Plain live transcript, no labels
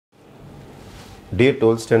Dear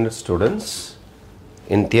 12th standard students,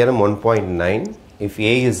 in theorem 1.9, if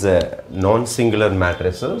A is a non-singular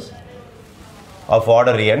matrices of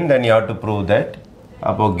order n, then you have to prove that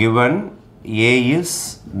given A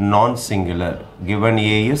is non-singular, given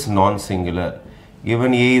A is non-singular,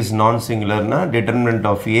 na determinant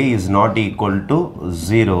of A is not equal to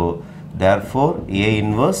 0, therefore A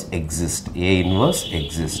inverse exists.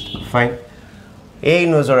 Fine. A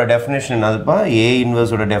inverse oda definition enadha A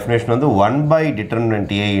inverse oda definition vandu 1 by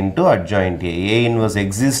determinant A into adjoint A. A inverse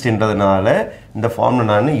exists என்றதனால இந்த formula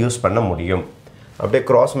நான் use பண்ண முடியும். அப்படியே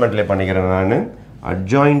cross multiply பண்ணிக்கிறேன் நான்.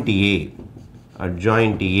 adjoint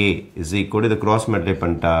A is equal to the cross multiply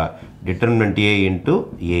பண்ணிட்டா determinant A into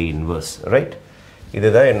A inverse, right?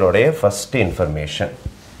 இதுதான் என்னோட first information.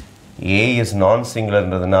 A is non-singular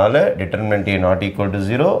என்றதனால determinant A not equal to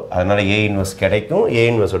 0, அதனால A inverse கிடைக்கும். A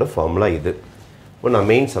inverse ஓட ஃபார்முலா இது. இப்போ நான்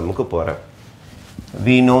மெயின் சம்முக்கு போறேன்.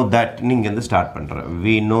 We know that நீங்க இருந்து ஸ்டார்ட் பண்றேன்.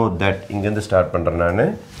 We know that இங்க இருந்து ஸ்டார்ட் பண்றேன் நான்.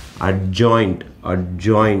 adjoint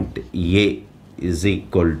A is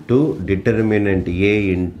equal to determinant A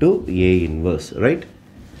into A inverse, right?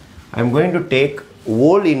 I am going to take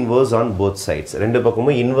whole inverse on both sides. ரெண்டு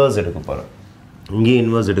பக்கமும் inverse எடுக்க போறேன். இங்கே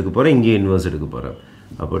inverse எடுக்க போறேன், இங்கே inverse எடுக்க போறேன்.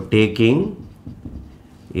 அப்போ taking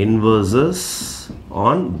inverses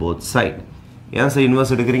on both side. ஏன் சார்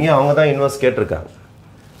இன்வர்ஸ் எடுக்கிறீங்க? அவங்க தான் இன்வர்ஸ் கேட்டிருக்காங்க.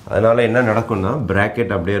 அதனால் என்ன நடக்கும்னா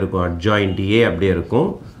ப்ராக்கெட் அப்படியே இருக்கும், adjoint A அப்படியே இருக்கும்,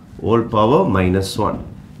 whole power -1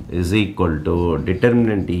 is equal to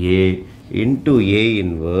determinant A into A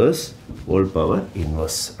inverse whole power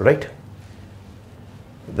inverse, right?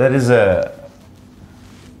 There is a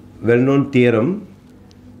well-known theorem,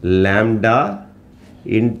 lambda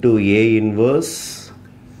into A inverse,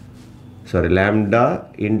 lambda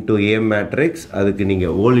into A matrix, அதுக்கு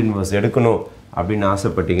நீங்கள் whole inverse எடுக்கணும் அப்படின்னு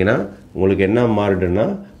ஆசைப்பட்டீங்கன்னா உங்களுக்கு என்ன மாறிடும்னா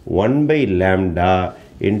 1 by lambda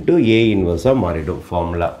into A inverse மாறிடும்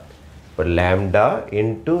formula. இப்போ lambda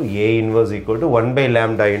into A inverse equal to 1 by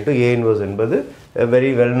lambda into A inverse என்பது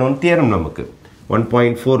very well known theorem நமக்கு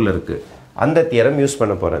 1.4ல இருக்கு. அந்த theorem யூஸ்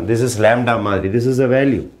பண்ண போகிறேன். This is lambda மாதிரி, this is a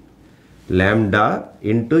value. lambda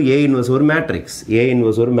into A inverse ஒரு மேட்ரிக்ஸ், A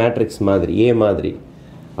inverse ஒரு matrix மாதிரி, A மாதிரி.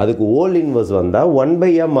 அதுக்கு whole inverse வந்தால் 1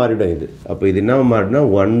 by A மாறிடும் இது. அப்போ இது என்ன மாறிடும்னா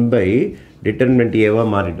 1 by determinant A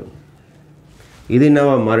மாறிடும். இது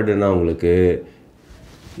என்னவா மாறிடும்னா உங்களுக்கு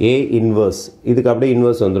A inverse, இதுக்கு அப்படியே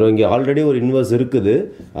இன்வர்ஸ் வந்துடும். இங்கே ஆல்ரெடி ஒரு இன்வர்ஸ் இருக்குது,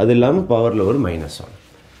 அது இல்லாமல் பவரில் ஒரு -1.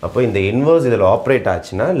 அப்போ இந்த இன்வர்ஸ் இதில் ஆப்ரேட்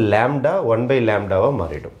ஆச்சுன்னா lambda 1 by lambdaவாக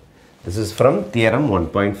மாறிடும். This is from theorem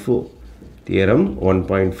 1.4. theorem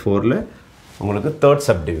 1.4ல உங்களுக்கு தேர்ட்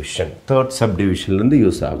சப்டிவிஷன்லேருந்து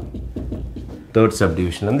யூஸ் ஆகும்.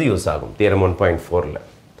 theorem 1.4ல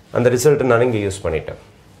அந்த ரிசல்ட்டை நான் இங்கே யூஸ் பண்ணிட்டேன்.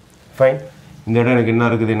 ஃபைன். இந்த இடம் எனக்கு என்ன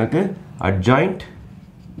இருக்குது? எனக்கு adjoint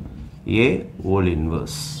A whole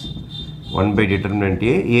inverse 1 by determinant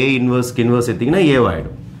A inverse எடுத்தீங்கன்னா A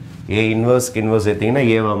ஆகிடும். A inverse எடுத்தீங்கன்னா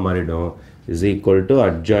A மாறிடும். is equal to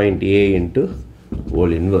adjoint A into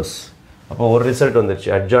whole inverse. அப்போ ஒரு ரிசல்ட் வந்துருச்சு.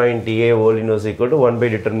 adjoint A whole inverse equal to 1 by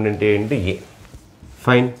determinant A into A.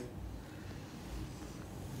 Fine.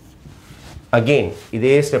 again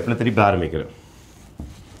இதே ஸ்டெப்பில் திருப்பி ஆரம்பிக்கிறேன்.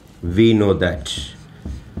 we know that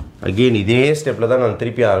again இதே ஸ்டெப்பில் தான் நான்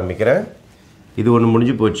திருப்பி ஆரம்பிக்கிறேன். இது ஒன்று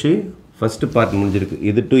முடிஞ்சு போச்சு, ஃபஸ்ட்டு பார்ட் முடிஞ்சிருக்கு,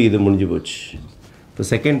 இது டு இது முடிஞ்சு போச்சு. இப்போ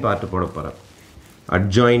செகண்ட் பார்ட்டு போட போகிறேன்.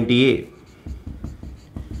 adjoint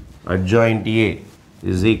A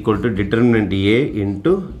is equal to determinant A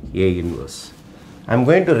into A inverse. I am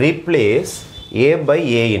going to replace A by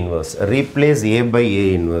A inverse. Replace A by A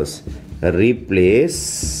inverse. Replace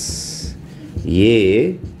A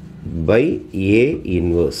by A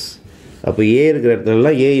inverse. அப்போ A இருக்கிற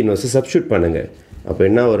இடத்துலலாம் A inverse substitute பண்ணுங்கள். அப்போ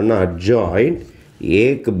என்ன வரும்னா adjoint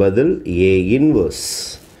Aக்கு பதில் A inverse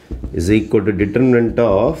is equal to determinant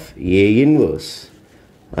of A inverse.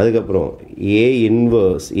 அதுக்கப்புறம் A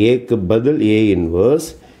inverse, Aக்கு பதில் A inverse,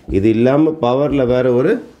 இது இல்லாமல் பவரில் வேறு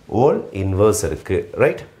ஒரு whole inverse இருக்குது,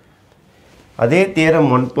 ரைட்? அதே theorem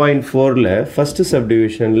 1.4ல first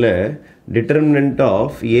சப்டிவிஷனில் determinant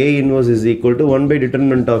of A inverse is equal to 1 by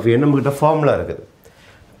determinant of A நம்மக்கிட்ட ஃபார்முலா இருக்குது.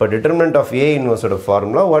 இப்போ determinant of A inverse ஓட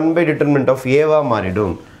formula 1 by determinant of A வா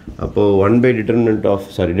மாறிடும். அப்போது 1 by determinant of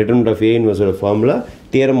A inverse ஓட ஃபார்முலா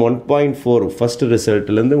theorem 1.4 ஃபஸ்ட்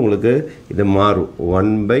ரிசல்ட்லேருந்து உங்களுக்கு இது மாறும். 1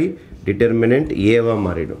 by determinant A வா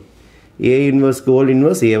மாறிடும். A inverse whole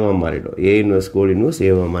inverse A வா மாறிடும். A inverse whole inverse A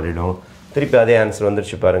வா மாறிடும். திருப்பி அதே ஆன்சர்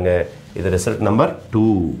வந்துருச்சு பாருங்கள். இது ரிசல்ட் நம்பர் 2.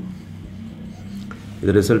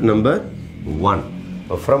 இது ரிசல்ட் நம்பர் 1.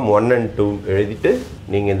 from 1 and 2 எழுதிட்டு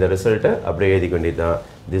நீங்கள் இந்த ரிசல்ட்டை அப்படியே எழுதிக்க வேண்டியது தான்.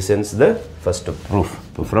 This ends the first proof.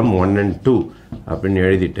 இப்போ from 1 and 2 அப்படின்னு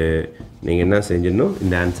எழுதிட்டு நீங்கள் என்ன செஞ்சிடணும்,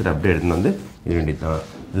 இந்த ஆன்சர் அப்படியே எடுத்துன்னு வந்து இது வேண்டியது தான்.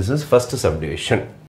 This is first subdivision.